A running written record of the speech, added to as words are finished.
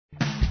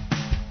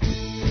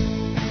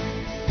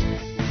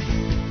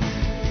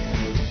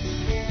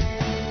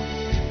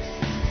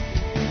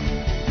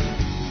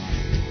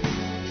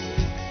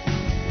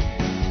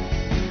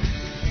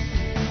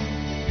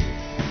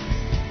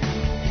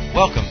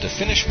Welcome to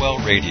Finish Well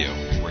Radio,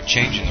 where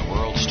changing the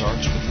world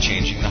starts with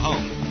changing the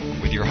home,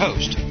 with your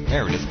host,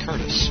 Meredith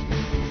Curtis.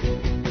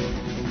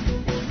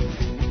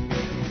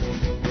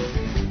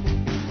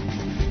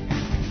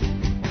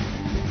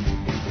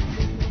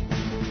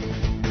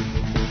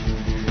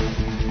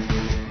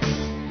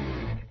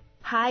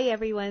 Hi,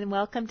 everyone.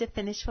 Welcome to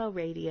Finish Well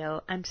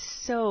Radio. I'm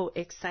so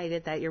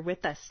excited that you're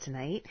with us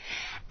tonight.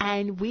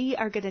 And we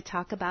are going to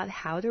talk about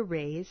how to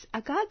raise a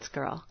God's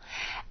girl.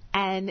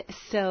 And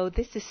so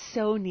this is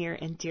so near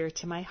and dear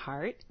to my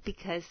heart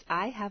because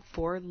I have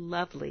 4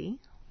 lovely,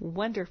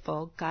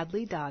 wonderful,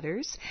 godly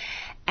daughters,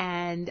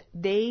 and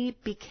they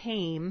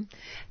became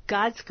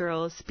God's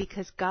girls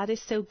because God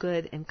is so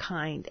good and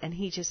kind, and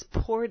He just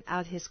poured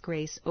out His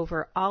grace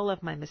over all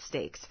of my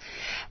mistakes.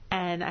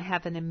 And I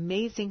have an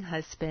amazing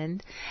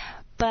husband,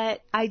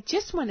 but I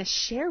just want to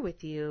share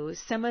with you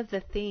some of the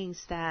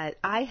things that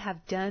I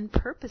have done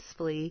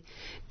purposefully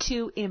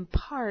to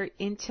impart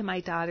into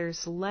my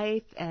daughter's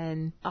life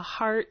and a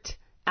heart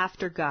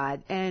after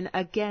God. And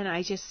again,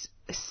 I just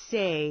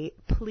say,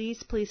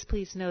 please, please,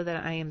 please know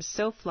that I am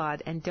so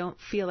flawed and don't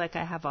feel like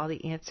I have all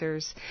the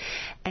answers.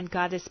 And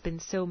God has been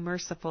so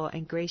merciful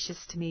and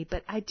gracious to me.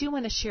 But I do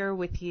want to share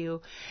with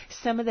you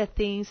some of the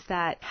things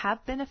that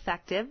have been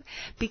effective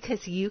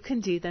because you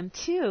can do them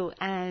too.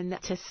 And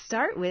to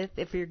start with,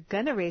 if you're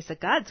going to raise a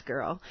God's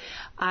girl,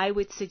 I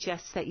would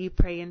suggest that you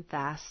pray and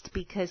fast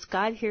because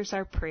God hears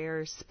our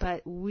prayers,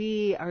 but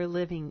we are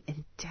living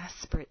in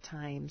desperate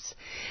times.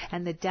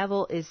 And the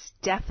devil is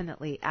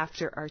definitely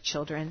after our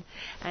children.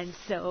 And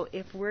so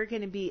if we're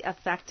going to be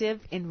effective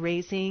in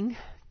raising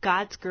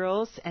God's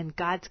girls and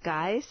God's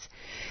guys,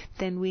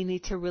 then we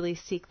need to really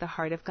seek the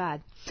heart of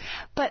God.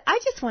 But I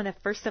just want to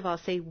first of all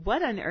say,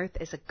 what on earth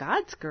is a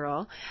God's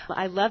girl?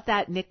 I love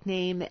that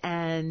nickname,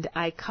 and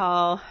I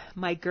call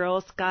my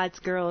girls God's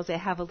girls. I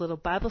have a little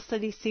Bible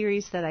study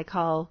series that I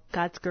call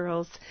God's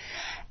Girls.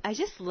 I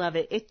just love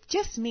it. It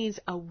just means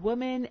a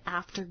woman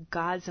after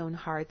God's own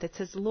heart that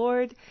says,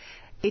 Lord,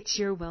 it's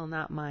your will,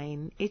 not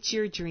mine. It's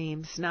your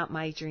dreams, not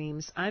my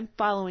dreams. I'm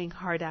following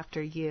hard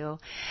after you.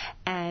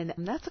 And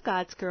that's a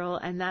God's girl,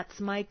 and that's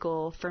my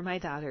goal for my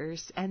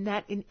daughters. And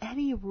that in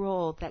any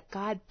role that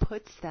God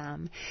puts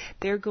them,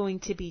 they're going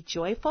to be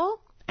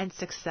joyful and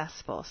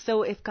successful.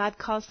 So if God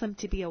calls them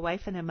to be a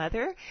wife and a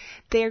mother,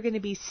 they're going to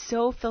be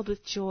so filled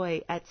with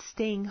joy at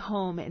staying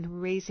home and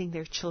raising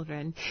their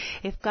children.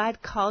 If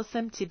God calls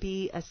them to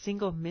be a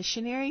single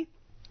missionary,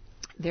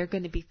 they're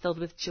going to be filled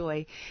with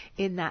joy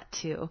in that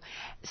too.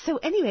 So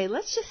anyway,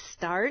 let's just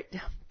start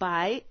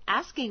by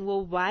asking,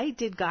 well, why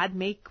did God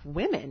make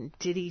women?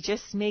 Did He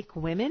just make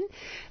women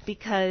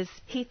because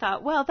He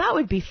thought, well, that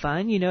would be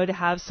fun, to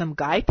have some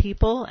guy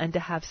people and to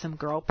have some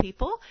girl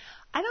people?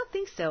 I don't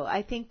think so.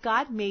 I think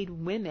God made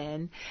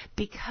women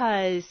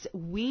because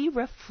we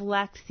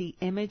reflect the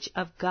image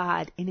of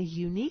God in a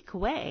unique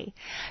way,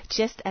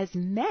 just as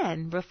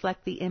men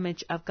reflect the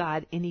image of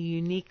God in a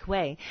unique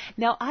way.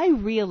 Now, I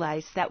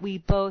realize that we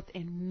both,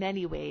 in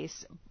many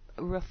ways,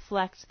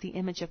 reflect the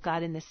image of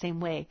God in the same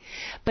way.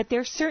 But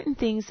there are certain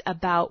things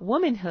about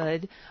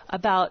womanhood,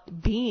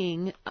 about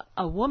being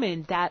a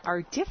woman, that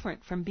are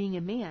different from being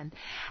a man.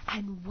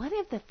 And one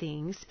of the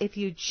things, if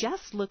you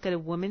just look at a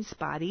woman's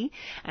body,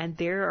 and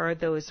there are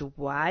those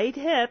wide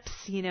hips,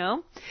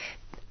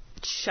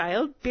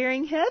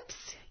 childbearing hips,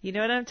 you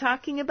know what I'm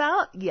talking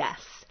about? Yes.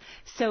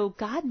 So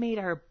God made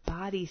our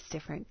bodies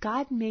different.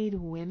 God made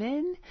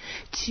women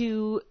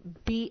to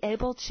be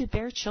able to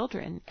bear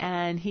children.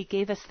 And He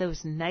gave us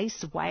those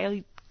nice,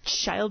 wild,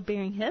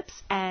 childbearing hips.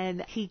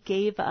 And He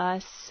gave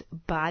us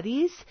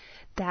bodies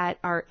that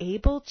are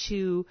able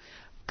to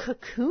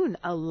cocoon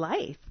a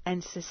life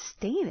and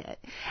sustain it.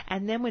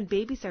 And then when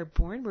babies are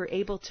born, we're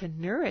able to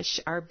nourish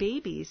our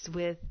babies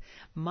with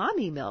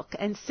mommy milk.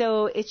 And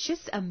so it's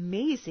just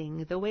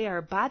amazing the way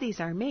our bodies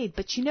are made.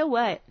 But you know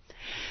what?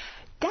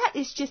 That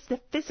is just the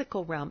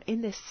physical realm.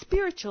 In the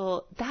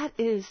spiritual, that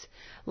is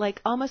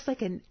almost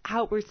like an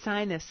outward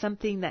sign of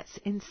something that's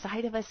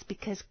inside of us,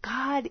 because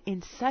God,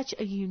 in such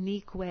a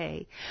unique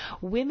way,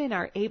 women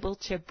are able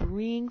to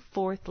bring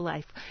forth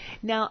life.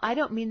 Now, I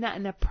don't mean that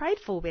in a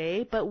prideful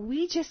way, but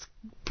we just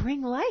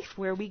bring life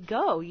where we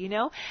go,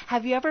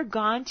 Have you ever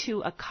gone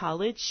to a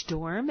college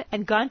dorm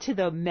and gone to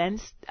the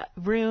men's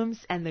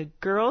rooms and the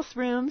girls'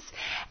 rooms?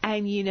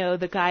 And,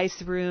 the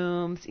guys'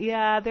 rooms,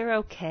 yeah, they're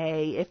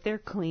okay if they're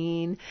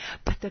clean.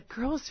 But the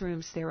girls'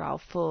 rooms, they're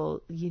all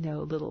full,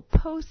 little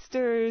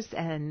posters,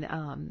 and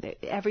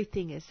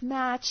everything is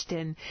matched,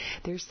 and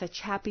they're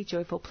such happy,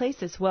 joyful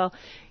places. Well,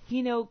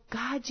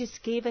 God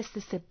just gave us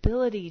this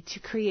ability to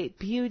create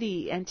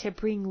beauty and to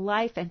bring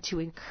life and to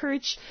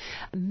encourage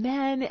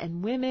men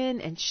and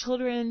women and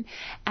children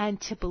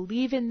and to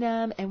believe in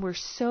them. And we're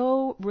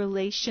so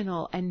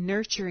relational and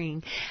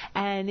nurturing.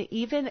 And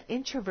even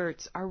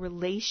introverts are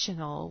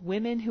relational.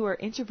 Women who are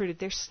introverted,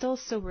 they're still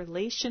so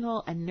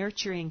relational and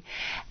nurturing.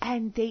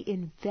 And they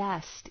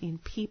invest in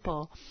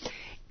people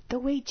the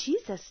way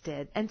Jesus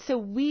did. And so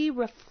we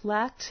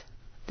reflect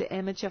the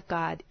image of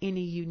God in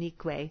a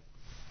unique way.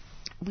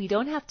 We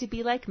don't have to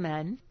be like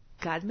men.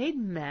 God made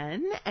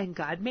men and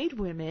God made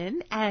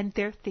women, and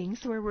there are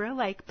things where we're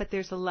alike, but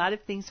there's a lot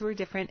of things where we're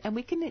different, and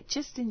we can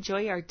just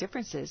enjoy our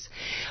differences.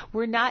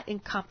 We're not in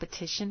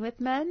competition with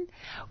men.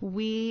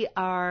 We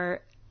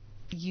are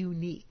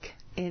unique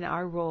in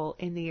our role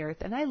in the earth.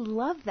 And I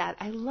love that.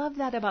 I love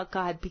that about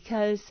God,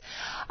 because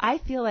I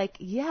feel like,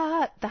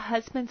 yeah, the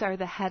husbands are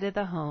the head of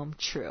the home,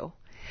 true.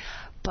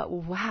 But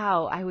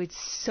wow, I would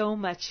so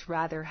much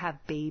rather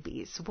have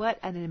babies. What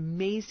an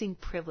amazing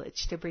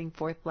privilege to bring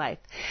forth life.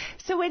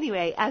 So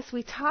anyway, as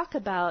we talk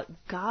about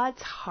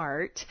God's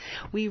heart,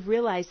 we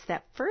realize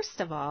that first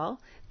of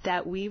all,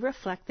 that we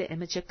reflect the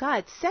image of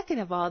God. Second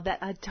of all, that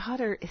a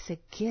daughter is a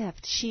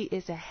gift. She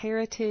is a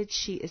heritage.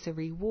 She is a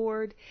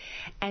reward.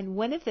 And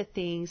one of the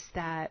things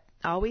that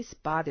always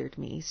bothered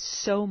me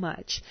so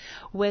much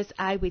was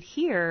I would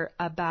hear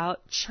about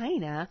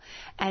China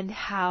and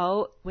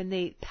how when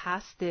they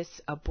passed this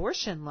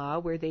abortion law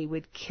where they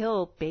would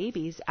kill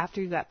babies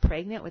after you got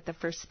pregnant with the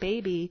first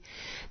baby,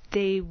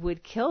 they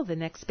would kill the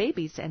next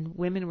babies, and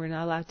women were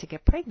not allowed to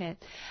get pregnant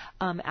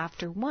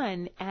after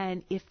one.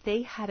 And if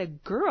they had a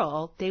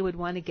girl, they would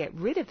want to get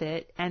rid of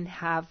it and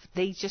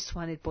they just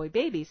wanted boy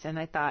babies. And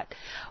I thought,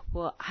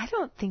 well, I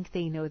don't think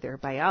they know their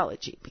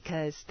biology,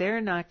 because they're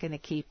not going to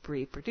keep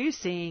reproducing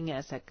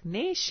as a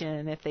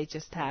nation if they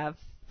just have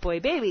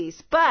boy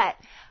babies. But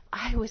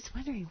I was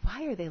wondering,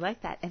 why are they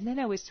like that? And then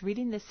I was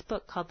reading this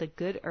book called The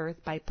Good Earth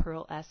by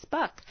Pearl S.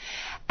 Buck.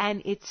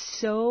 And it's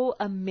so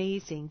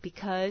amazing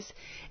because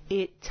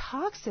it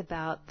talks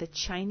about the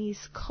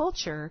Chinese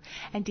culture.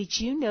 And did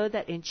you know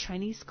that in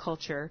Chinese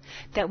culture,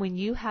 that when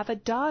you have a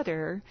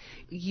daughter,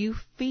 you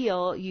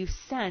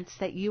sense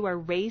that you are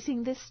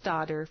raising this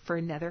daughter for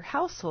another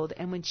household.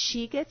 And when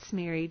she gets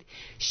married,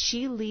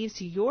 she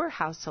leaves your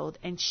household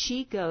and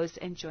she goes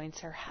and joins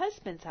her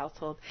husband's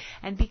household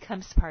and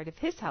becomes part of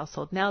his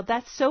household. Now,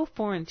 that's so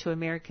foreign to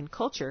American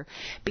culture,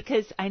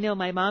 because I know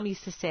my mom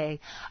used to say,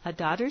 a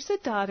daughter's a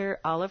daughter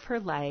all of her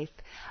life.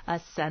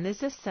 A son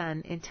is a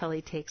son until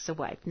he takes a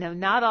wife. Now,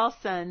 not all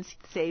sons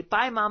say,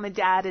 bye, Mom and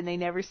Dad, and they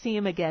never see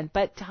him again.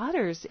 But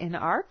daughters in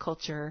our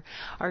culture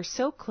are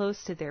so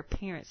close to their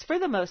parents, for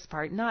the most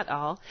part, not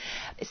all.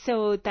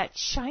 So that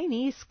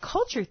Chinese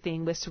culture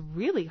thing was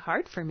really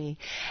hard for me.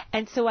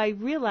 And so I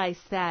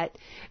realized that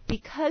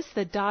because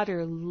the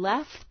daughter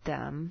left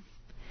them,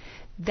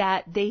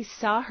 that they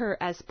saw her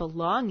as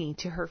belonging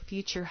to her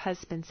future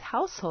husband's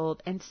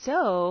household, and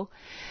so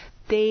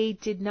they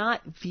did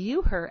not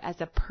view her as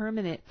a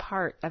permanent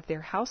part of their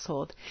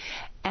household.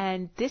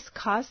 And this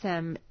caused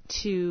them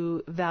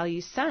to value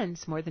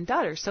sons more than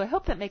daughters. So I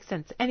hope that makes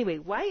sense. Anyway,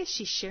 why is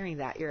she sharing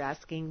that, you're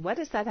asking? What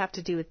does that have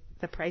to do with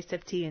the price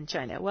of tea in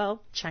China?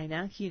 Well,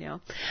 China, you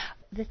know.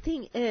 The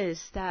thing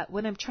is that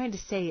what I'm trying to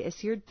say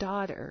is your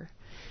daughter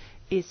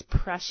is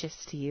precious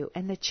to you,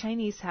 and the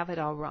Chinese have it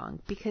all wrong,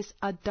 because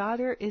a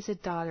daughter is a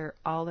daughter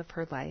all of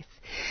her life,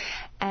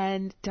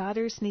 and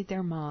daughters need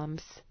their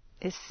moms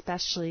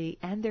especially,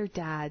 and their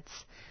dads,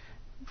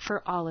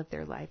 for all of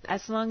their life,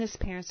 as long as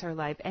parents are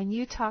alive. And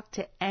you talk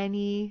to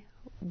any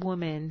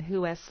woman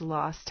who has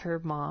lost her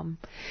mom,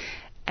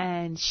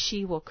 and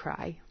she will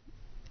cry.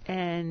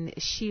 And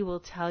she will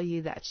tell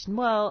you that,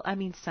 well, I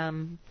mean,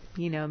 some,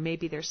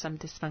 maybe there's some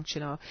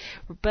dysfunctional,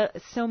 but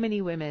so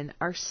many women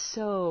are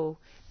so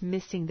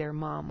missing their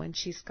mom when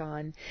she's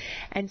gone.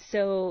 And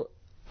so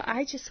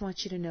I just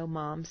want you to know,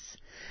 moms,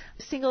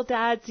 single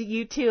dads,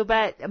 you too,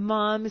 but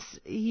moms,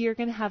 you're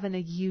going to have a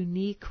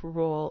unique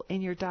role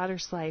in your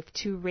daughter's life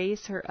to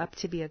raise her up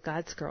to be a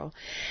God's girl.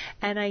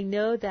 And I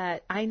know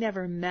that I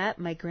never met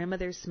my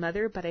grandmother's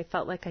mother, but I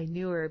felt like I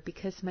knew her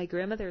because my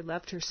grandmother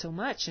loved her so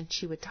much, and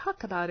she would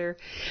talk about her,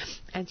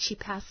 and she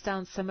passed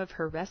down some of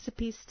her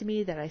recipes to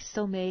me that I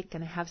still make,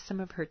 and I have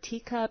some of her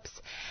teacups.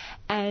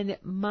 And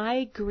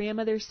my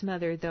grandmother's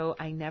mother, though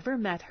I never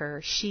met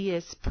her, she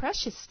is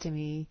precious to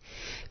me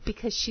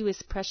because she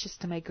was precious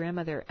to my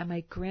grandmother, and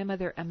my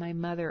grandmother and my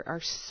mother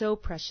are so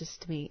precious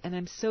to me, and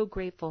I'm so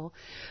grateful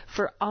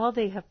for all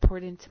they have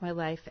poured into my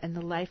life and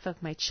the life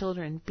of my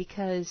children,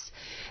 because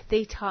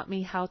they taught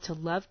me how to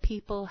love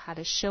people, how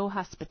to show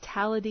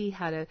hospitality,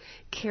 how to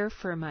care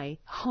for my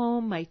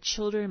home, my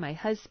children, my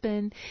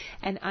husband,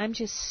 and I'm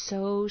just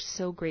so,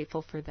 so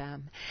grateful for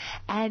them.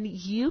 And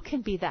you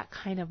can be that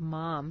kind of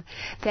mom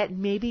that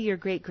maybe your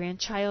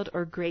great-grandchild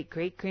or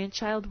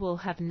great-great-grandchild will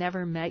have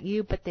never met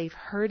you, but they've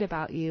heard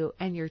about you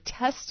and your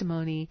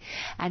testimony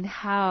and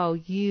how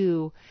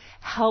you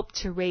helped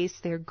to raise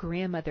their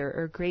grandmother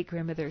or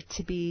great-grandmother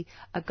to be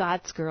a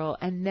God's girl,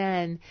 and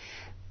then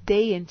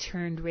they in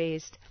turn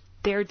raised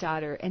their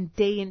daughter, and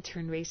they in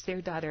turn raised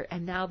their daughter,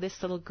 and now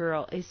this little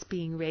girl is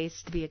being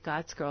raised to be a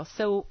God's girl.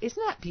 So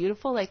isn't that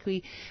beautiful? Like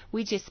we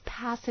just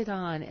pass it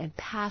on and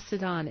pass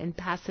it on and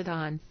pass it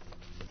on.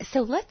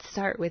 So let's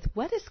start with,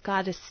 what does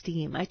God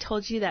esteem? I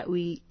told you that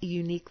we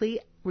uniquely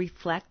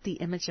reflect the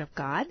image of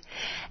God,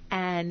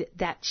 and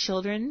that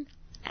children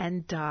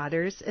and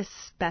daughters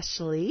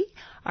especially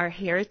are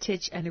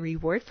heritage and a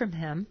reward from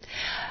Him.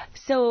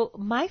 So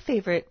my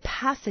favorite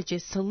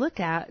passages to look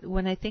at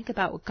when I think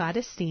about what God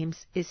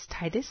esteems is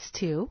Titus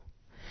 2,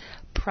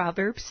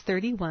 Proverbs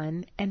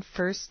 31, and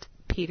 1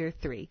 Peter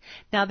 3.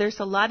 Now, there's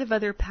a lot of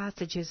other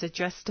passages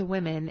addressed to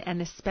women,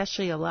 and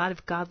especially a lot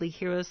of godly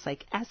heroes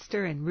like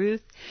Esther and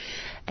Ruth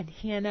and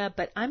Hannah,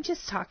 but I'm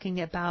just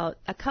talking about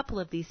a couple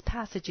of these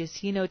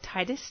passages. You know,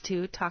 Titus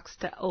 2 talks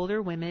to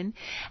older women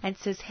and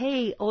says,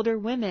 hey, older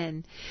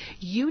women,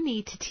 you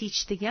need to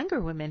teach the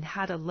younger women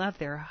how to love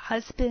their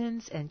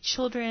husbands and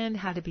children,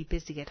 how to be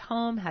busy at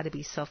home, how to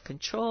be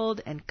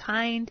self-controlled and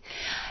kind,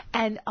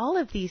 and all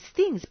of these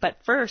things. But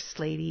first,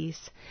 ladies,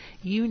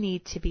 you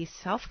need to be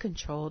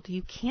self-controlled.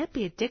 You can't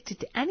be addicted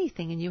to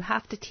anything, and you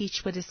have to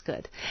teach what is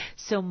good.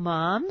 So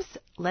moms,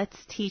 let's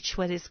teach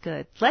what is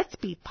good. Let's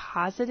be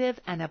positive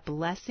and a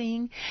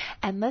blessing,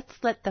 and let's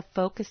let the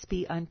focus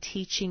be on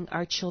teaching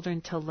our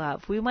children to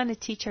love. We want to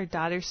teach our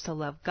daughters to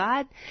love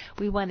God.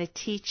 We want to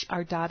teach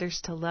our daughters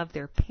to love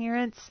their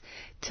parents,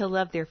 to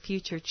love their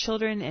future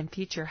children and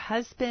future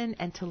husband,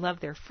 and to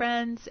love their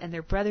friends and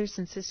their brothers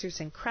and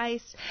sisters in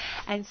Christ.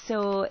 And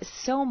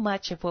so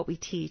much of what we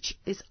teach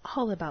is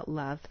all about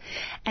love.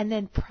 And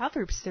then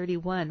Proverbs 31,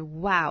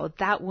 wow,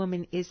 that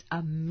woman is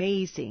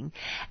amazing.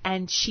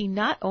 And she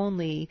not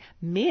only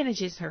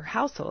manages her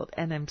household,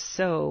 and I'm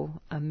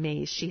so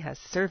amazed she has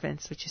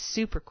servants, which is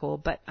super cool,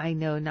 but I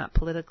know not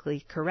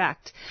politically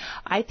correct.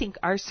 I think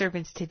our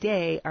servants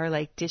today are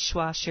like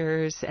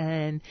dishwashers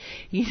and,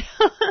 you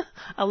know,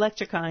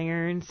 electric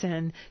irons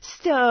and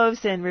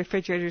stoves and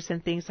refrigerators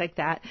and things like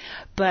that.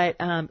 But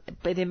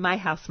in my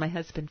house, my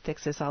husband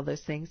fixes all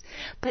those things.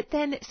 But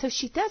then, so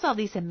she does all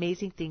these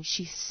amazing things.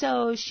 She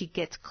sews, she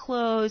gets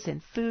clothes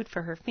and food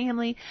for her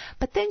family,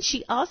 but then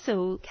she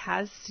also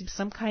has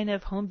some kind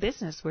of home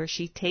business where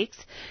she takes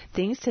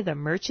things to the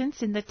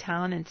merchants in the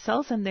town and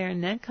sells them there,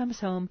 and then comes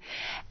home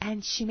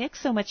and she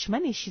makes so much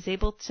money she's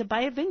able to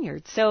buy a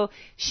vineyard. So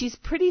she's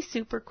pretty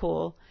super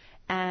cool.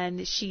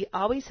 And she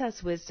always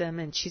has wisdom,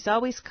 and she's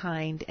always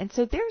kind. And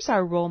so there's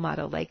our role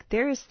model. Like,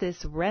 there's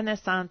this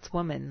Renaissance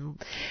woman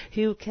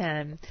who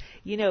can,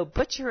 you know,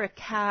 butcher a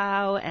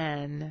cow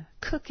and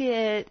cook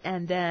it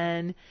and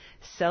then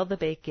sell the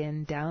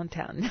bacon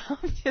downtown. No,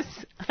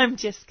 I'm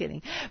just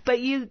kidding. But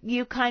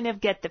you kind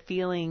of get the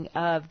feeling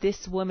of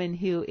this woman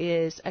who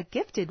is a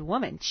gifted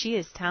woman. She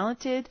is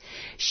talented.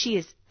 She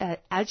is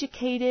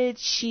educated.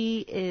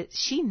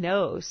 She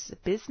knows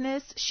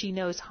business. She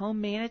knows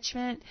home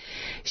management.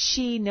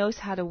 She knows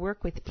how to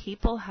work with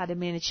people, how to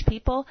manage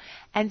people.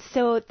 And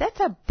so that's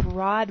a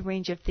broad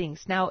range of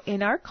things. Now,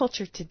 in our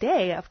culture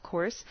today, of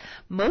course,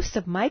 most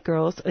of my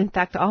girls, in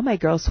fact, all my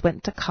girls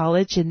went to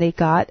college and they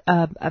got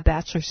a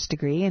bachelor's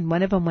degree, and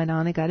one of them went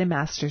on and got a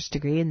master's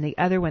degree, and the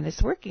other one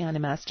is working on a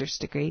master's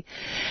degree.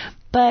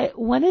 But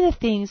one of the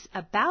things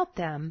about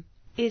them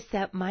is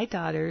that my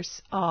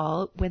daughters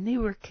all, when they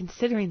were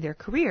considering their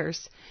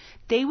careers,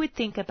 they would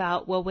think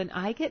about, well, when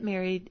I get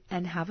married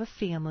and have a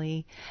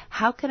family,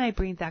 how can I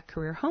bring that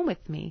career home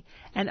with me?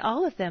 And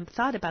all of them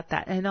thought about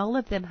that, and all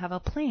of them have a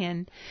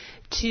plan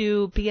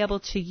to be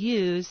able to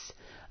use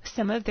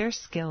some of their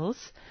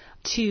skills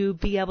to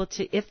be able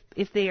to,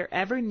 if they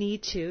ever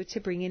need to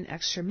bring in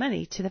extra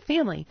money to the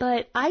family.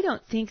 But I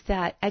don't think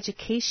that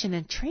education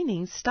and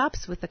training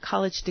stops with a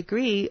college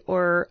degree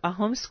or a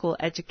homeschool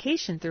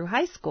education through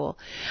high school.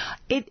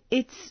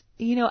 It's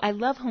you know, I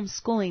love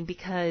homeschooling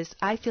because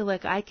I feel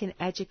like I can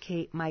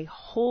educate my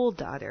whole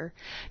daughter,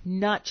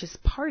 not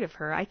just part of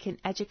her. I can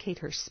educate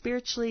her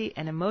spiritually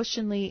and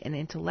emotionally and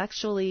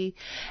intellectually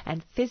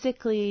and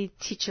physically,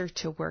 teach her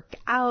to work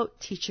out,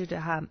 teach her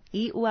to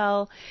eat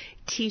well,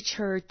 teach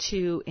her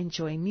to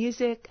enjoy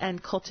music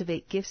and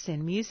cultivate gifts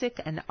in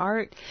music and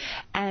art,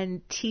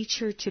 and teach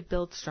her to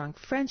build strong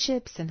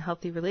friendships and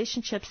healthy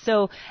relationships.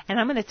 So, and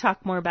I'm going to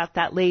talk more about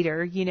that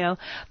later, you know,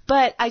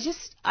 but I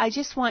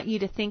just want you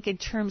to think in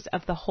terms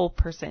of the whole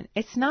person.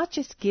 It's not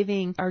just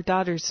giving our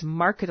daughters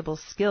marketable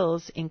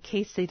skills in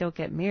case they don't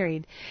get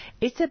married.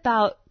 It's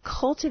about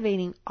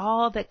cultivating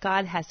all that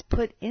God has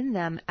put in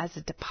them as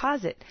a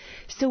deposit.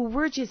 So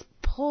we're just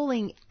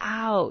pulling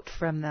out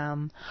from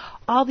them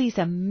all these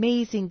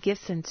amazing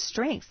gifts and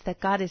strengths that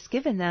God has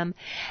given them,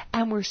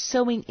 and we're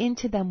sowing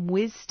into them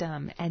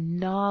wisdom and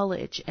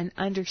knowledge and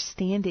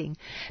understanding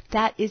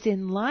that is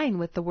in line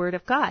with the Word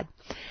of God.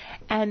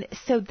 And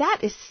so that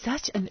is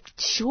such a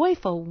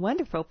joyful,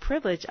 wonderful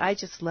privilege. I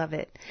just love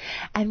it.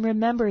 And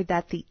remember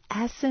that the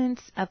essence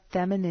of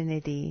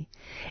femininity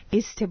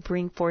is to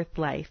bring forth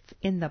life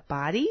in the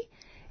body,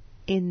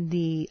 in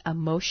the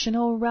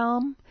emotional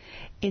realm,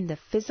 in the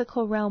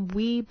physical realm.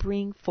 We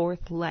bring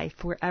forth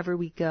life wherever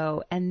we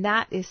go. And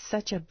that is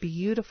such a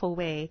beautiful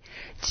way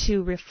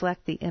to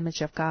reflect the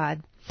image of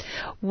God.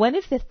 One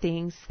of the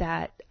things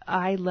that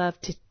I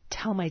love to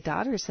tell my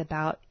daughters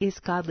about is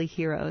godly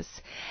heroes,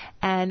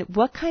 and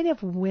what kind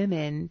of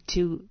women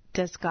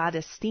does God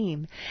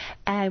esteem.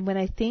 And when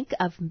I think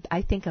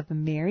of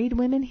married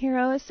women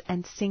heroes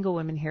and single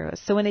women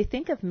heroes. So when I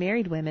think of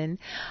married women,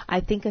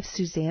 I think of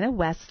Susanna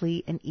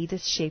Wesley and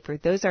Edith Schaefer.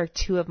 Those are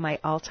two of my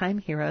all-time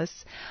heroes.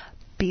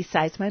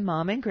 besides my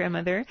mom and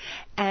grandmother.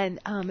 And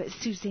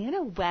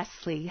Susanna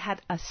Wesley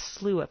had a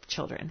slew of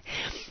children.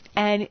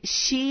 And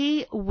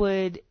she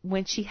would,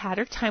 when she had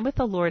her time with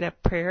the Lord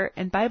at prayer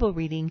and Bible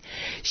reading,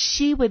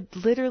 she would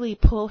literally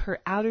pull her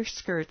outer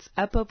skirts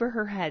up over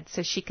her head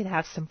so she could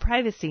have some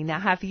privacy. Now,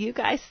 have you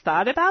guys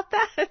thought about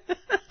that?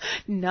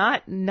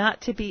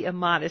 Not to be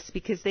immodest,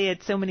 because they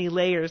had so many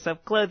layers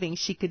of clothing,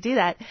 she could do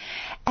that.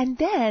 And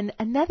then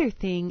another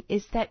thing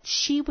is that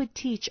she would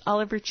teach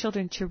all of her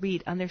children to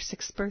read on their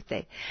 6th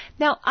birthday.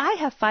 Now, I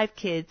have 5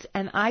 kids,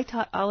 and I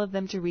taught all of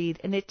them to read,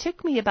 and it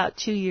took me about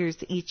 2 years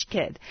each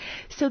kid.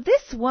 So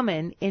this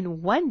woman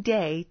in one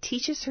day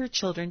teaches her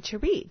children to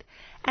read.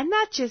 And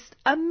that just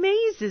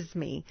amazes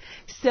me.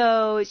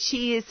 So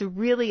she is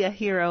really a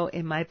hero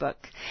in my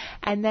book.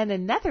 And then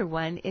another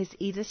one is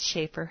Edith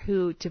Schaefer,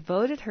 who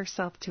devoted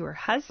herself to her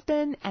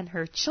husband and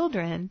her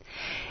children,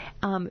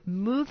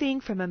 moving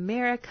from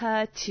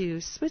America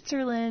to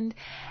Switzerland.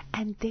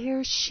 And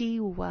there she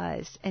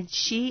was. And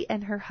she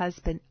and her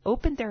husband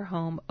opened their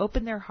home,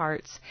 opened their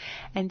hearts.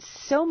 And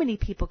so many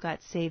people got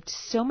saved.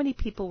 So many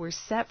people were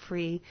set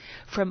free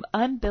from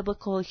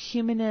unbiblical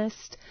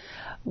humanist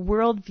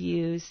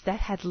worldviews that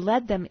had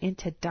led them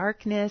into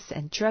darkness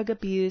and drug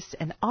abuse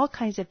and all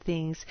kinds of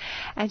things.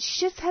 And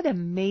she just had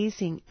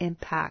amazing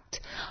impact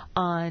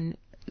on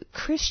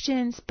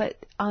Christians, but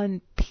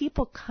on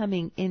people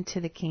coming into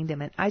the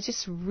kingdom. And I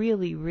just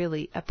really,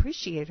 really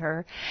appreciate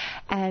her.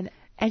 And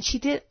she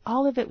did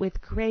all of it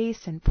with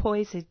grace and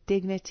poise and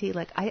dignity.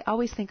 Like, I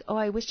always think,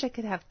 I wish I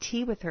could have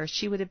tea with her.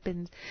 She would have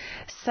been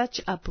such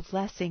a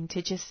blessing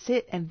to just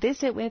sit and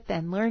visit with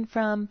and learn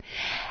from.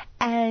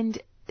 And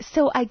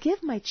so I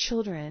give my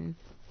children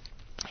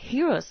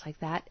heroes like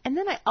that, and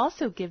then I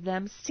also give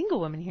them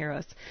single women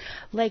heroes.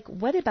 Like,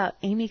 what about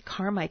Amy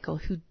Carmichael,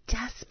 who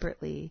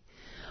desperately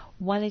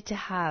wanted to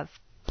have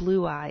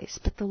blue eyes,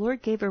 but the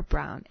Lord gave her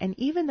brown, and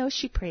even though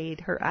she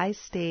prayed, her eyes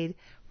stayed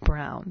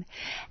brown.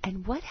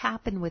 And what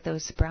happened with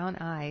those brown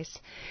eyes?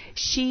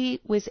 She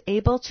was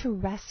able to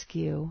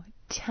rescue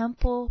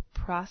temple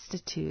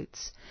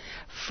prostitutes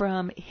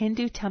from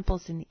Hindu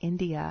temples in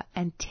India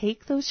and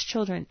take those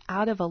children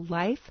out of a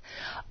life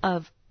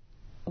of,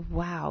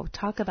 wow,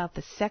 talk about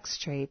the sex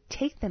trade,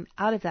 take them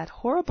out of that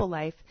horrible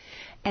life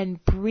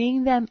and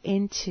bring them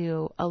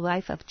into a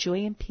life of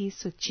joy and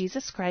peace with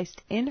Jesus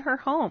Christ in her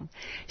home.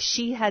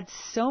 She had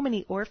so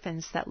many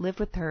orphans that lived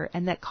with her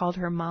and that called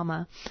her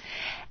mama.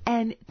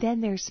 And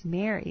then there's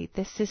Mary,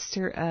 the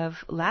sister of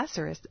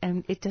Lazarus,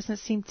 and it doesn't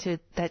seem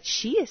that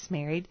she is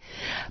married,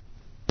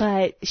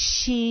 but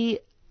she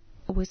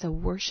was a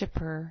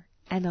worshiper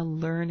and a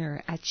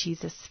learner at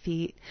Jesus'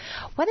 feet.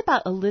 What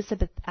about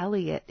Elizabeth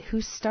Elliot,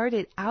 who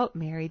started out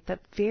married but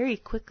very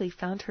quickly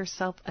found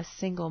herself a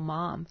single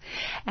mom?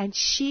 And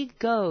she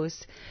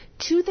goes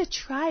to the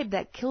tribe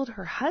that killed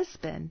her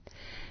husband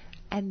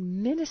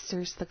and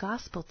ministers the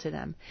gospel to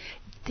them.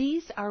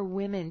 These are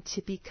women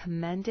to be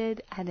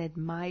commended and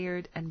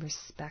admired and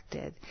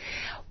respected.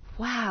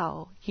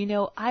 Wow.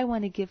 I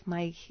want to give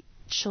my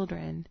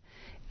children,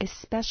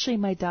 especially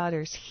my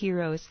daughters,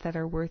 heroes that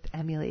are worth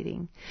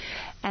emulating.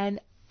 And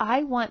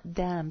I want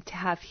them to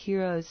have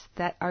heroes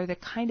that are the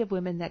kind of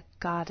women that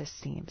God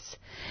esteems.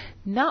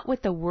 Not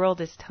what the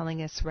world is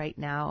telling us right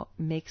now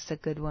makes a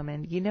good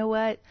woman. You know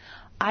what?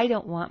 I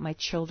don't want my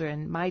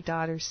children, my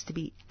daughters, to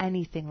be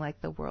anything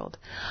like the world.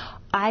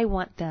 I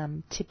want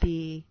them to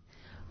be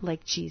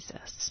like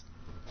Jesus.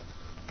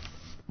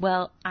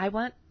 Well, I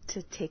want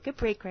to take a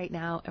break right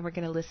now, and we're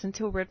going to listen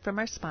to a word from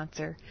our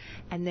sponsor,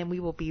 and then we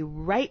will be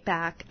right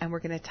back, and we're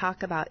going to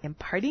talk about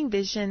imparting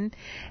vision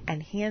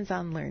and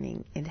hands-on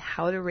learning in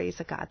how to raise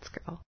a God's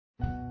girl.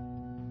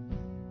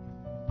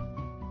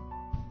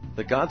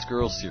 The God's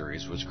Girl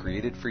series was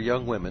created for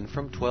young women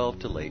from 12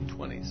 to late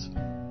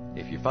 20s.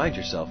 If you find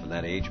yourself in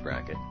that age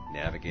bracket,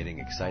 navigating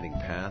exciting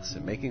paths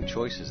and making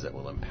choices that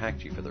will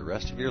impact you for the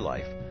rest of your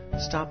life,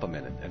 stop a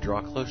minute and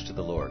draw close to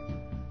the Lord.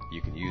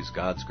 You can use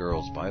God's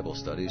Girls Bible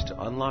studies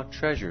to unlock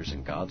treasures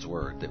in God's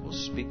Word that will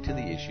speak to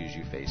the issues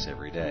you face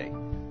every day.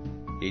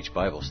 Each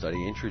Bible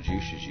study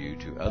introduces you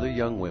to other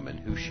young women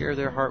who share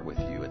their heart with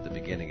you at the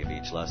beginning of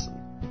each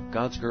lesson.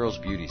 God's Girls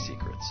Beauty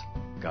Secrets,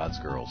 God's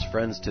Girls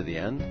Friends to the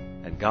End,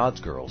 and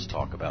God's Girls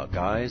Talk About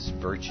Guys,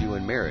 Virtue,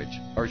 and Marriage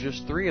are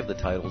just 3 of the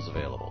titles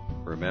available.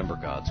 Remember,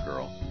 God's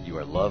Girl, you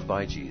are loved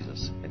by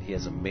Jesus, and He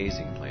has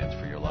amazing plans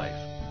for your life.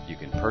 You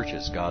can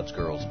purchase God's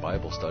Girls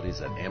Bible studies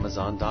at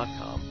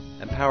Amazon.com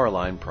and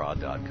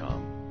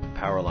PowerlineProd.com.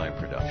 Powerline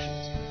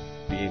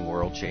Productions. Being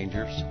world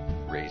changers,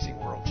 raising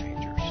world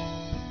changers.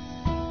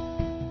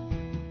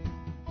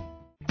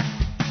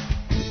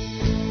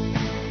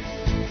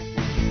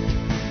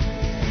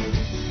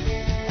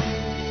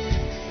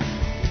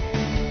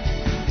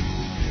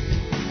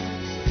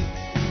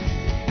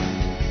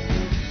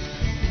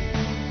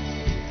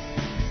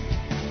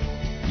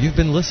 You've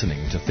been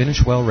listening to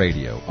Finish Well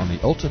Radio on the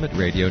Ultimate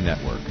Radio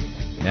Network.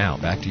 Now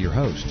back to your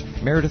host,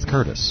 Meredith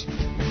Curtis.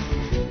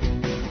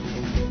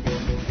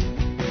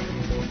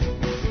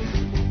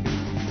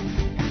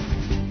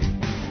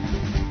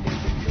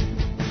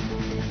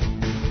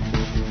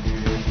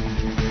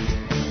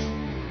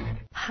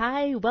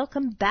 Hi,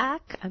 welcome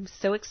back. I'm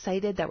so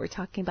excited that we're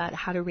talking about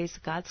how to raise a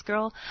God's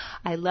girl.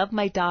 I love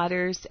my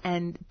daughters,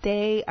 and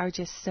they are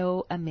just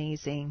so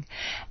amazing.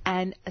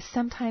 And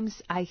sometimes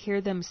I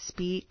hear them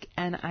speak,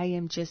 and I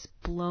am just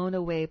blown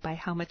away by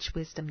how much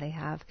wisdom they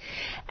have.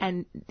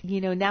 And,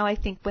 now I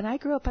think when I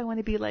grow up, I want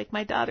to be like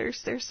my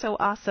daughters. They're so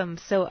awesome.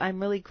 So I'm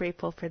really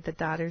grateful for the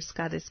daughters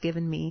God has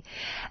given me.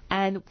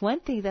 And one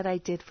thing that I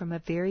did from a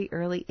very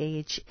early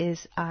age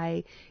is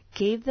I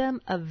gave them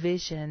a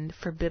vision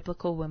for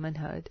biblical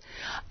womanhood.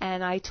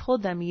 And I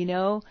told them,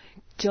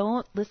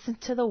 don't listen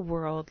to the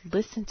world.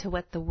 Listen to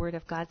what the Word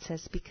of God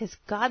says, because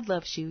God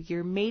loves you.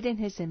 You're made in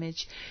His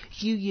image.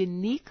 You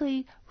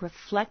uniquely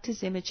reflect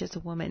His image as a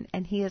woman,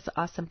 and He has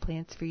awesome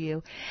plans for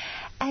you.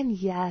 And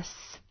yes,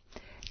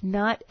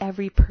 not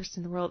every person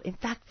in the world, in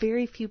fact,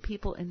 very few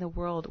people in the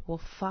world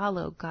will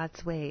follow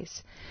God's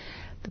ways.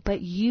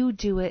 But you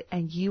do it,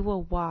 and you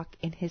will walk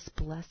in His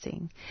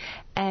blessing.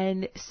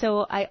 And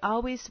so I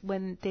always,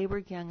 when they were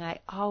young, I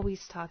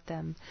always taught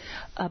them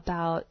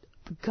about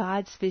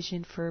God's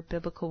vision for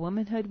biblical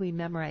womanhood. We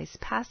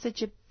memorized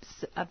passages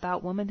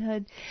about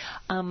womanhood.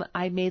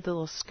 I made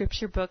little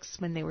scripture books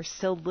when they were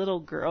still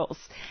little girls,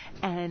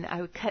 and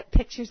I would cut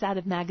pictures out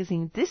of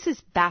magazines. This is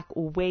back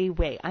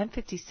way, I'm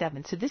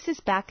 57, so this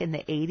is back in the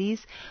 80s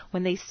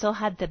when they still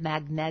had the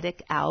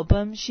magnetic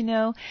albums,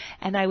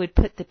 and I would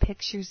put the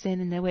pictures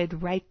in, and they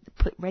would write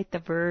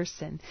the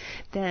verse, and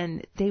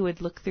then they would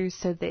look through.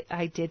 So that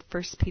I did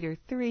 1 Peter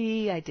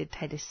 3, I did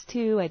Titus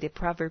 2, I did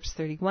Proverbs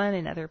 31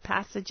 and other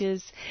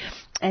passages,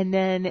 and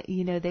then,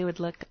 they would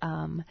look,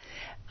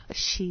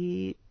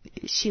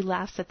 she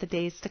laughs at the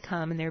days to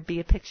come, and there'd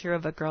be a picture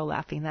of a girl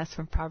laughing. That's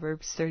from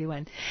Proverbs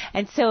 31.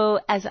 And so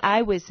as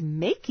I was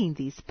making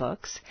these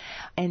books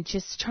and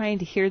just trying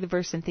to hear the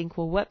verse and think,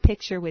 well, what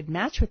picture would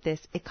match with this?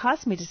 It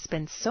caused me to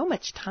spend so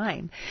much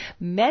time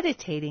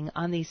meditating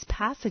on these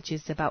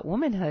passages about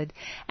womanhood,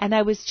 and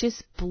I was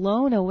just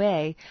blown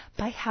away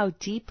by how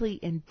deeply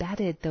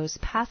embedded those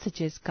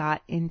passages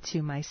got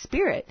into my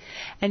spirit.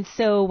 And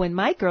so when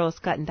my girls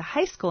got into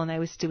high school and I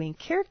was doing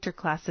character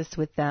classes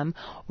with them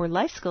or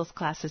life skills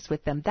classes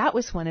with them, that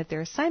was one of their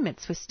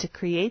assignments, was to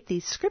create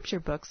these scripture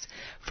books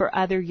for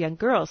other young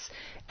girls.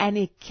 And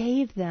it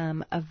gave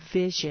them a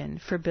vision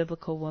for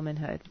biblical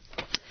womanhood.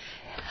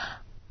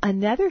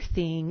 Another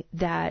thing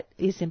that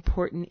is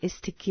important is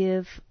to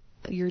give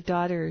your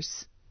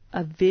daughters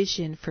a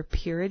vision for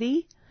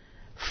purity,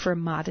 for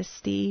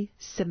modesty,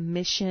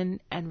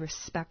 submission, and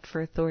respect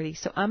for authority.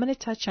 So I'm going to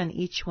touch on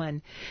each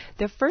one.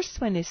 The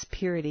first one is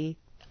purity.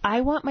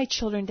 I want my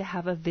children to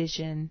have a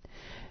vision,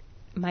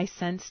 my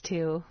sons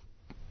too,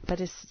 but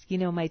as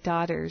my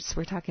daughters,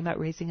 we're talking about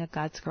raising a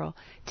God's girl,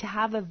 to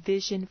have a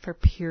vision for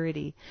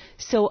purity.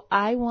 So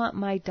I want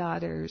my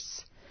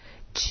daughters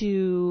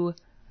to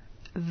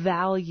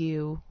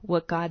value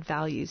what God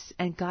values,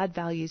 and God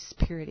values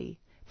purity.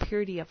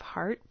 Purity of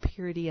heart,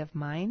 purity of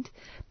mind,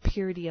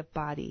 purity of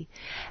body.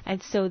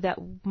 And so that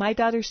my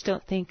daughters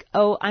don't think,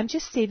 oh, I'm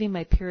just saving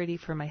my purity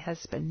for my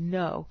husband.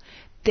 No,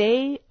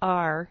 they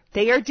are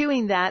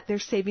doing that. They're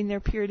saving their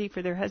purity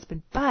for their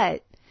husband,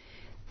 but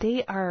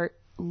they are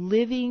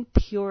living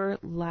pure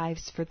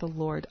lives for the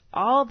Lord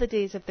all the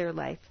days of their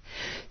life.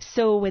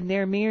 So when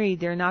they're married,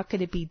 they're not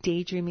going to be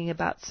daydreaming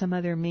about some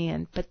other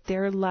man, but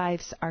their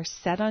lives are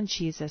set on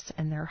Jesus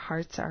and their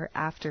hearts are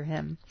after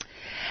Him.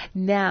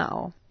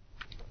 Now,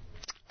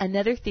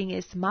 another thing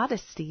is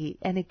modesty.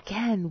 And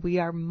again, we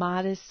are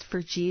modest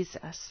for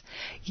Jesus.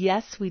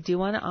 Yes, we do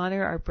want to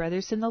honor our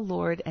brothers in the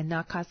Lord and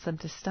not cause them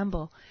to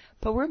stumble,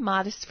 but we're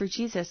modest for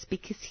Jesus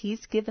because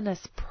He's given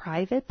us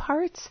private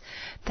parts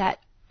that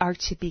are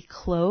to be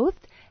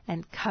clothed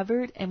and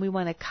covered, and we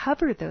want to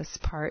cover those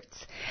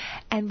parts.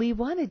 And we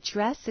want to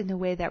dress in a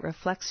way that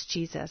reflects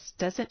Jesus,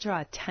 doesn't draw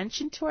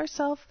attention to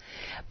ourselves,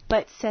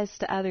 but says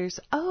to others,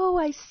 oh,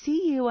 I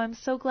see you, I'm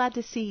so glad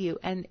to see you.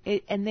 And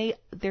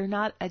they're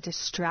not a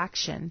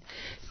distraction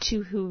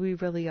to who we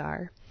really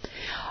are.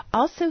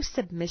 Also,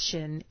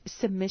 submission.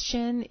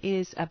 Submission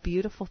is a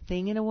beautiful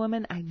thing in a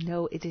woman. I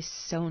know it is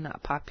so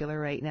not popular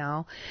right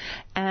now,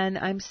 and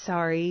I'm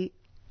sorry,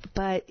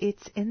 but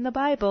it's in the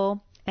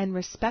Bible. And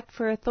respect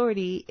for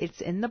authority, it's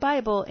in the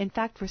Bible. In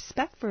fact,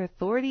 respect for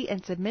authority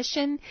and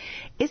submission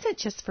isn't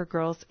just for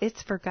girls,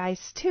 it's for guys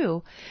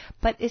too.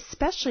 But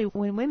especially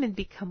when women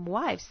become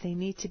wives, they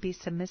need to be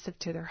submissive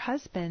to their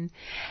husband,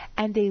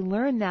 and they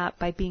learn that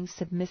by being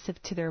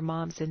submissive to their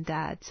moms and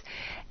dads,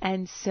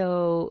 and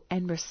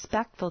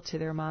respectful to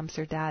their moms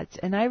or dads.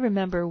 And I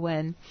remember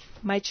when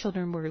my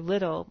children were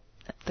little,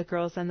 the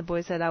girls and the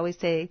boys, I'd always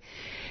say,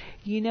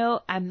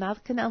 I'm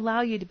not going to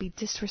allow you to be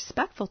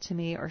disrespectful to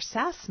me or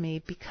sass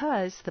me,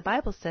 because the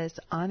Bible says,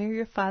 honor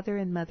your father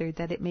and mother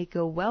that it may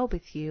go well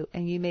with you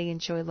and you may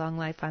enjoy long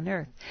life on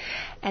earth.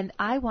 And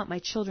I want my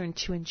children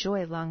to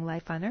enjoy long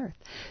life on earth.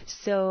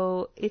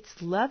 So it's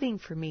loving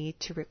for me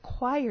to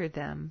require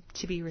them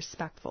to be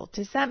respectful.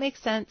 Does that make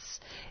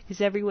sense?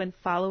 Is everyone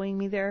following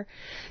me there?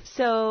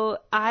 So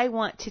I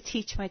want to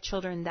teach my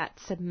children that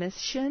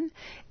submission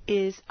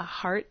is a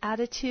heart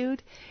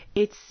attitude.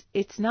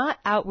 It's not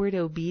outward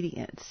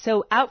obedience.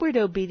 So outward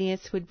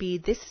obedience would be,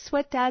 this is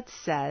what Dad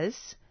says,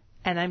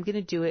 and I'm going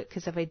to do it,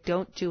 because if I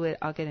don't do it,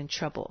 I'll get in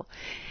trouble.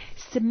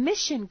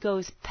 Submission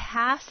goes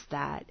past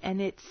that,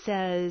 and it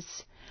says,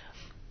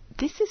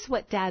 this is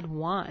what Dad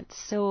wants,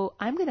 so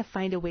I'm going to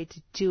find a way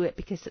to do it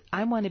because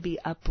I want to be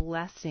a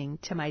blessing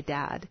to my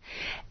dad.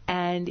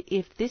 And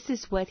if this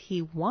is what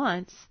he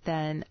wants,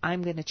 then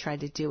I'm going to try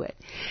to do it.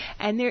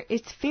 And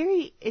it's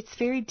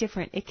very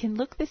different. It can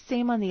look the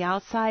same on the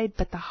outside,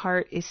 but the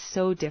heart is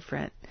so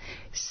different.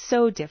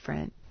 So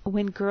different.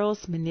 When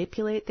girls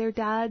manipulate their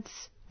dads,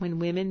 when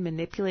women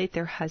manipulate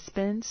their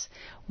husbands,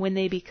 when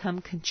they become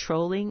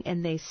controlling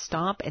and they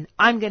stomp and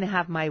I'm going to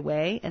have my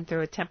way and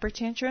throw a temper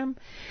tantrum,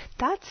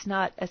 that's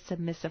not a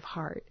submissive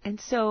heart. And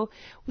so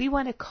we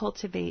want to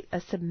cultivate a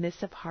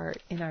submissive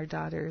heart in our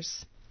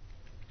daughters.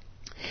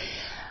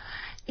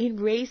 In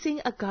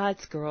raising a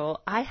God's girl,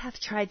 I have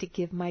tried to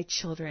give my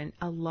children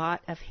a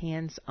lot of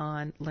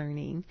hands-on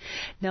learning.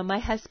 Now, my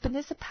husband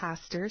is a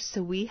pastor,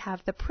 so we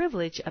have the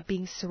privilege of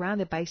being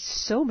surrounded by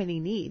so many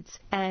needs.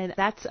 And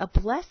that's a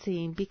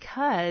blessing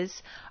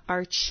because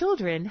our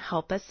children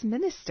help us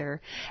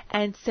minister.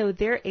 And so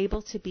they're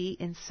able to be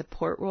in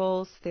support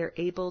roles. They're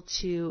able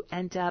to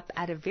end up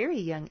at a very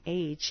young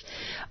age,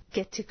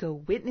 get to go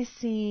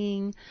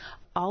witnessing.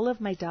 All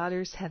of my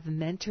daughters have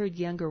mentored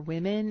younger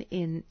women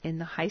in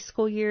the high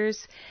school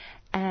years,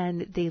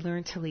 and they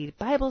learn to lead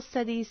Bible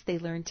studies, they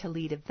learn to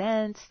lead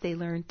events, they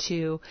learn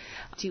to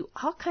do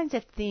all kinds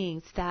of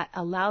things that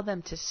allow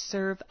them to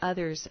serve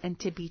others and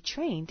to be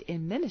trained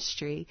in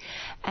ministry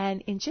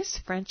and in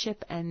just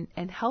friendship and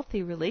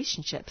healthy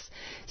relationships.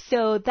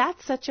 So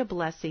that's such a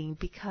blessing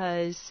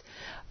because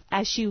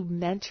as you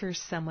mentor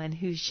someone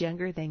who's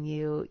younger than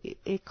you,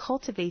 it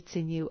cultivates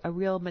in you a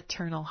real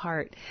maternal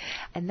heart,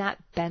 and that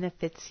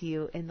benefits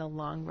you in the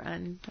long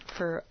run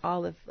for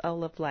all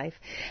of life.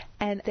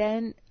 And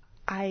then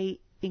I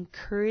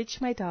encourage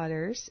my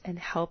daughters and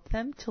help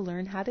them to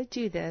learn how to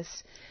do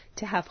this,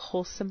 to have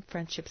wholesome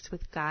friendships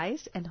with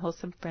guys and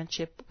wholesome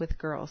friendship with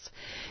girls,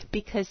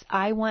 because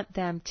I want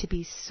them to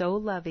be so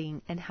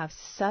loving and have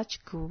such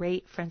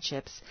great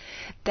friendships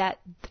that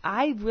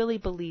I really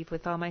believe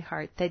with all my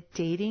heart that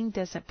dating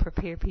doesn't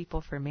prepare people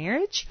for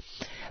marriage,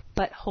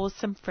 but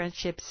wholesome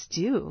friendships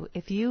do.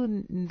 If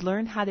you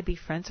learn how to be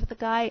friends with a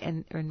guy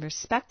and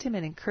respect him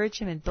and encourage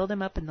him and build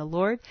him up in the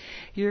Lord,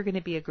 you're going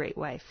to be a great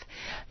wife.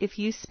 If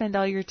you spend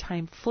all your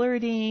time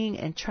flirting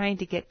and trying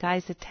to get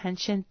guys'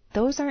 attention,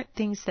 those aren't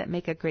things that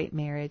make a great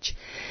marriage.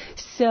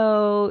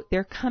 So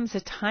there comes a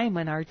time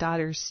when our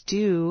daughters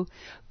do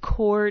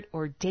court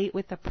or date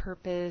with a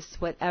purpose,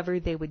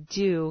 whatever they would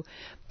do,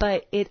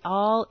 but it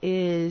all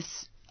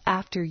is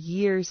after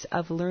years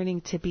of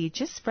learning to be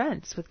just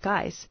friends with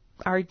guys.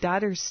 Our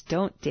daughters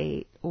don't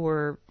date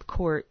or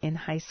court in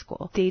high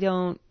school. They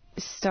don't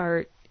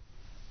start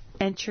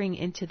entering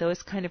into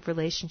those kind of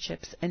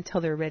relationships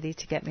until they're ready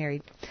to get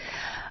married.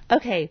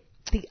 Okay.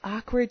 The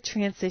awkward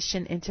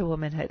transition into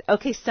womanhood.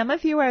 Okay, some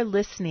of you are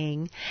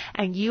listening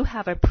and you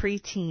have a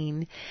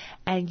preteen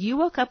and you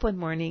woke up one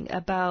morning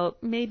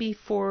about maybe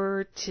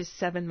 4 to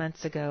 7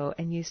 months ago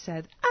and you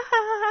said,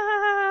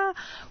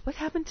 what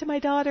happened to my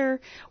daughter?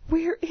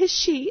 Where is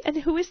she? And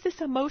who is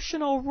this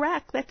emotional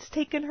wreck that's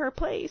taken her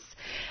place?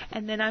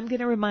 And then I'm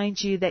going to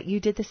remind you that you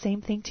did the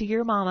same thing to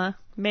your mama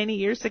many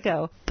years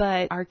ago.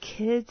 But our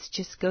kids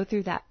just go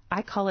through that.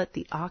 I call it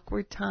the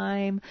awkward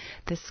time,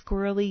 the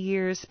squirrely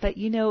years. But,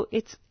 you know,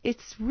 it's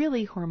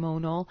really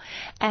hormonal.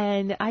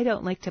 And I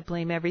don't like to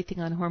blame everything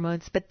on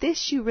hormones. But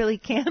this you really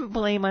can't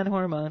blame on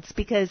hormones,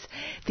 because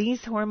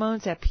these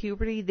hormones at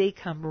puberty, they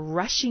come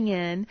rushing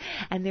in.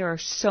 And there are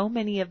so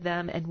many of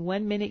them. And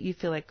 1 minute you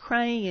feel like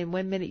crying and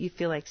 1 minute you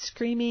feel like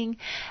screaming.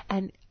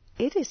 And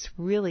it is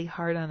really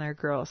hard on our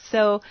girls.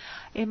 So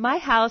in my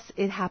house,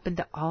 it happened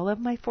to all of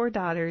my 4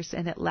 daughters,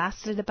 and it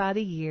lasted about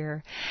a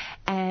year.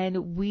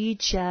 And we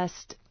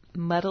just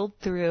muddled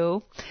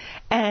through.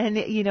 And,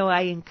 you know,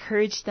 I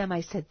encouraged them.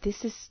 I said,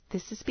 this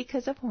is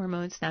because of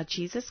hormones. Now,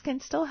 Jesus can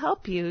still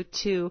help you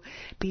to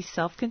be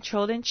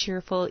self-controlled and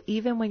cheerful,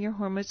 even when your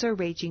hormones are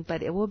raging,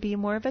 but it will be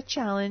more of a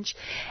challenge.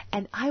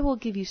 And I will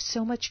give you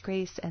so much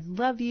grace and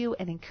love you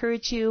and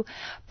encourage you.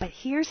 But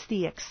here's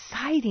the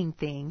exciting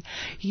thing.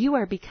 You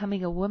are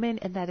becoming a woman,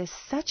 and that is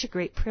such a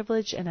great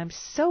privilege, and I'm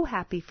so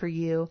happy for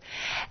you.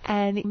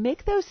 And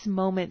make those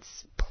moments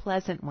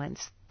pleasant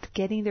ones.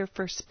 Getting their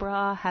first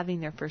bra, having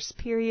their first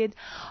period,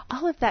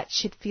 all of that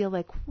should feel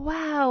like,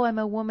 wow, I'm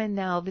a woman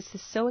now. This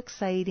is so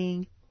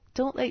exciting.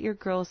 Don't let your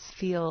girls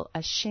feel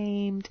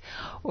ashamed,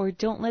 or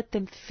don't let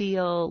them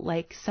feel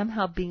like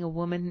somehow being a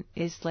woman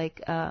is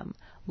like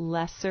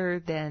lesser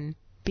than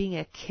being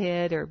a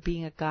kid or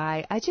being a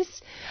guy. I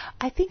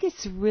think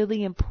it's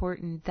really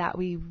important that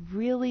we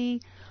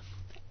really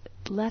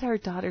let our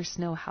daughters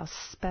know how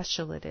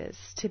special it is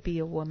to be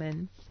a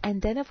woman.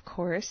 And then, of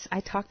course, I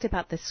talked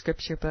about the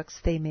scripture books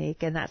they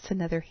make, and that's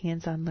another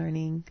hands-on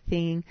learning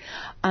thing.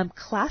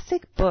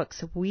 Classic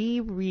books.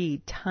 We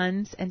read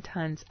tons and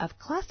tons of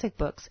classic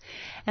books.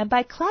 And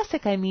by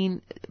classic, I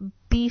mean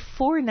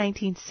before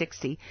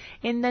 1960.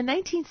 In the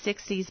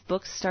 1960s,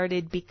 books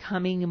started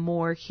becoming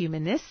more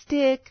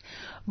humanistic,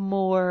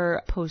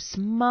 more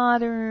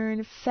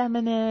postmodern,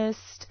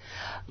 feminist,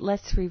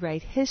 let's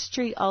rewrite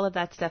history, all of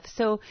that stuff.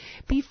 So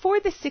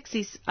before the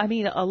 60s, I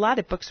mean, a lot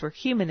of books were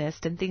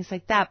humanist and things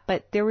like that,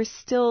 but there was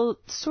still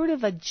sort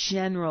of a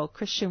general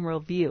Christian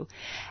worldview.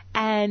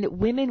 And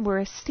women were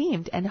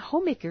esteemed, and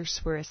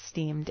homemakers were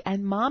esteemed,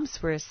 and moms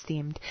were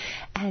esteemed,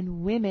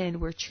 and women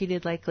were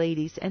treated like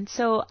ladies. And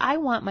so I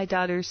want my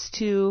daughters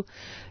to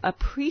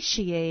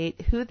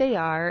appreciate who they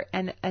are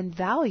and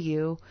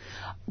value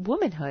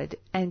womanhood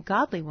and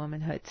godly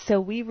womanhood. So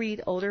we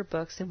read older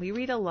books, and we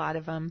read a lot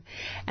of them,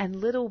 and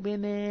Little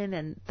Women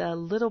and The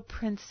Little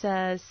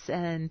Princess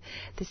and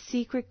The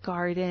Secret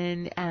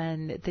Garden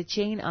and the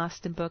Jane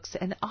Austen books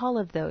and all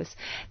of those.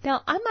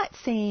 Now, I'm not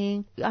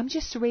saying I'm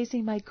just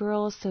raising my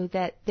girls so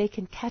that they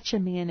can catch a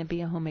man and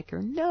be a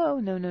homemaker. No,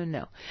 no, no,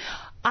 no.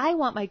 I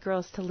want my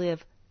girls to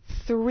live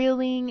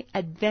thrilling,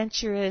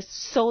 adventurous,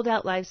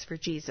 sold-out lives for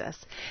Jesus.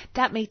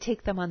 That may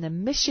take them on the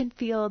mission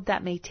field.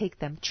 That may take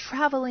them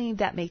traveling.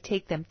 That may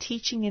take them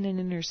teaching in an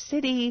inner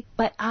city.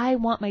 But I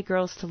want my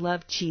girls to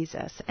love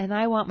Jesus, and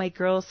I want my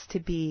girls to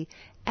be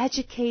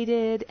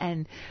educated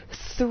and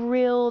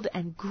thrilled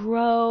and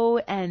grow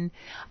and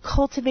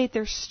cultivate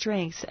their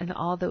strengths and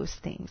all those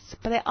things.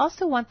 But I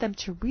also want them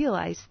to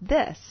realize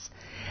this,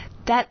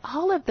 that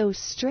all of those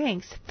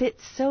strengths fit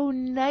so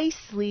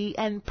nicely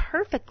and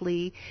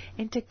perfectly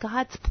into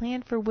God's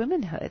plan for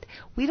womanhood.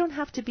 We don't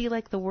have to be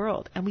like the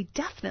world, and we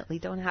definitely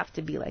don't have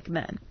to be like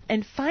men.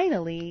 And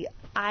finally,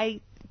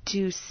 I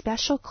do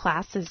special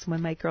classes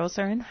when my girls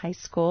are in high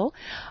school.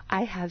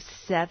 I have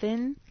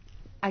 7,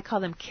 I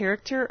call them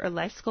character or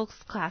life skills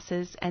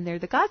classes, and they're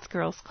the God's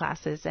Girls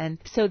classes. And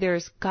so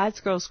there's God's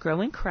Girls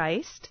Grow in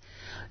Christ,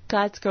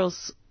 God's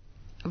Girls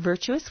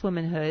Virtuous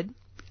Womanhood,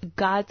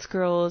 God's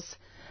Girls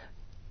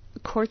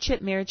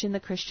Courtship, Marriage, in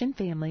the Christian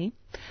Family,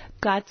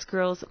 God's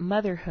Girls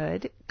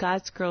Motherhood,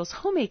 God's Girls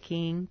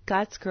Homemaking,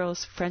 God's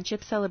Girls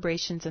Friendship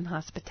Celebrations and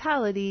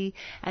Hospitality,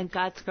 and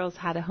God's Girls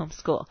How to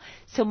Homeschool.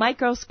 So my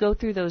girls go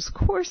through those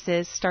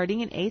courses starting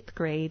in 8th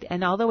grade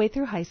and all the way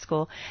through high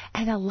school,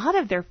 and a lot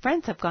of their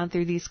friends have gone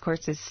through these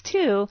courses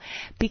too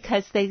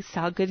because they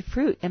saw good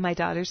fruit in my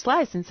daughter's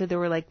lives, and so they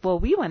were like, well,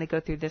 we want to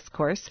go through this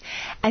course.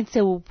 And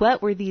so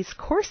what were these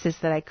courses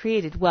that I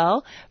created?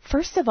 Well,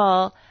 first of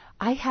all,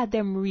 I had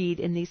them read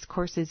in these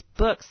courses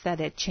books that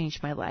had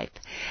changed my life.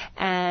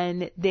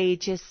 And they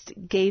just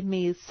gave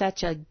me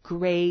such a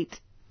great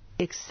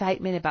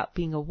excitement about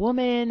being a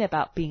woman,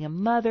 about being a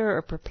mother,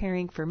 or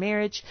preparing for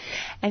marriage.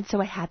 And so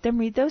I had them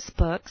read those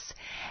books.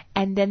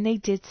 And then they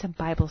did some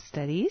Bible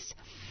studies.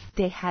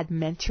 They had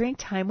mentoring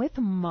time with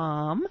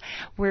Mom,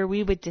 where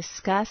we would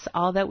discuss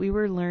all that we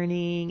were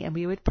learning and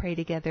we would pray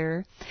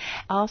together.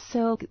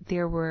 Also,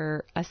 there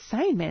were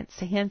assignments,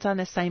 hands-on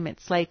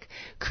assignments, like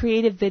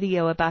create a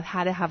video about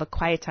how to have a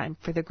quiet time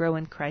for the Grow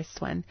in Christ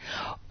one,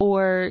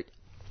 or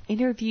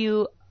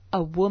interview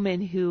a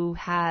woman who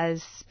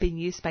has been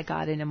used by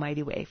God in a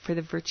mighty way for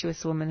the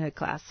Virtuous Womanhood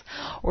class,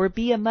 or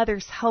be a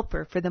mother's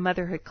helper for the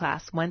motherhood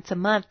class once a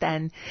month,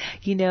 and,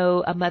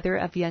 a mother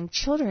of young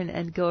children,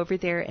 and go over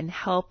there and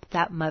help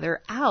that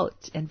mother out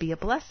and be a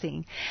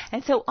blessing.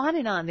 And so on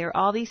and on. There are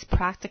all these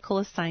practical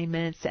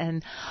assignments,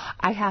 and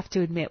I have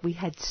to admit, we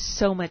had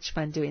so much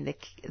fun doing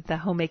the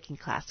homemaking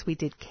class. We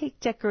did cake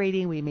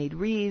decorating, we made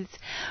wreaths,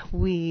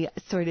 we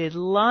sorted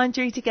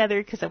laundry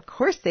together, because of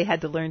course they had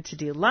to learn to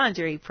do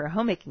laundry for a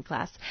homemaking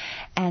class,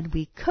 and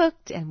we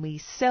cooked and we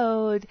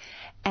sewed,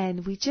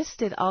 and we just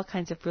did all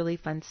kinds of really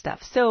fun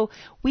stuff. So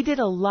we did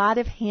a lot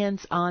of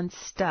hands-on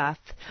stuff,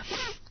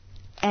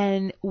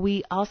 and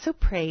we also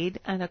prayed.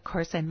 And of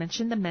course, I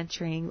mentioned the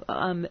mentoring.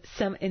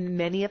 In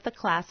many of the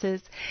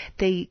classes,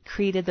 they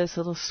created those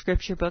little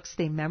scripture books.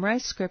 They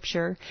memorized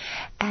scripture,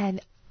 and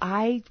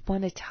I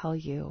want to tell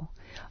you,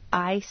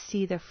 I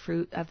see the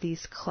fruit of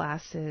these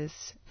classes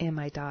in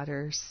my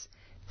daughters.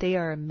 They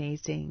are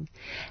amazing,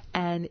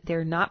 and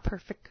they're not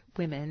perfect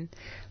women,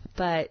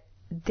 but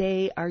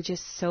they are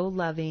just so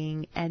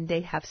loving, and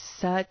they have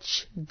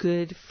such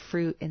good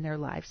fruit in their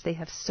lives. They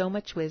have so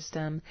much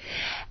wisdom.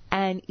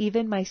 And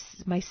even my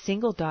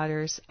single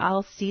daughters,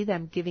 I'll see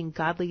them giving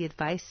godly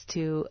advice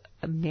to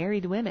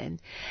married women.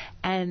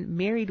 And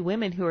married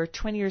women who are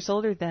 20 years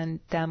older than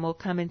them will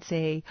come and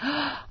say,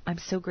 oh, I'm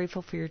so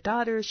grateful for your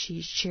daughter.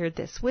 She shared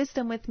this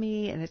wisdom with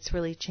me, and it's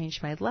really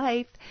changed my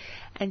life.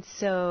 And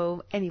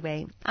so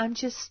anyway,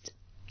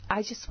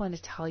 I just want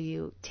to tell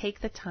you,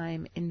 take the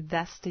time,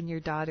 invest in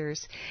your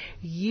daughters.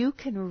 You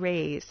can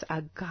raise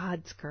a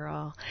God's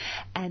girl,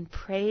 and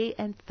pray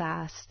and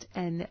fast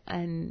and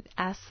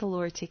ask the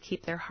Lord to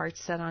keep their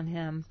hearts set on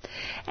Him.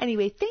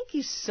 Anyway, thank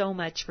you so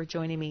much for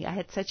joining me. I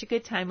had such a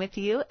good time with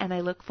you, and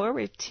I look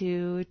forward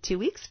to 2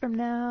 weeks from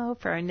now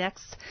for our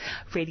next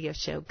radio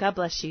show. God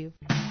bless you.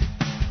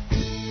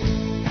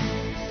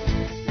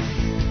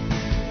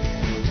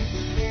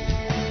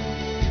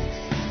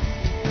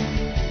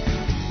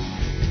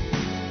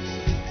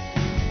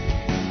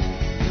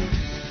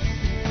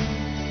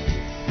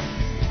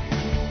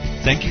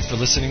 Thank you for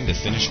listening to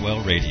Finish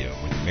Well Radio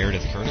with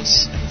Meredith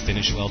Curtis and the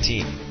Finish Well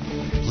team.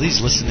 Please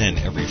listen in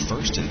every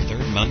first and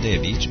third Monday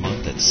of each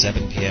month at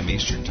 7 p.m.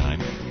 Eastern Time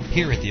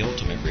here at the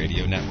Ultimate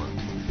Radio Network.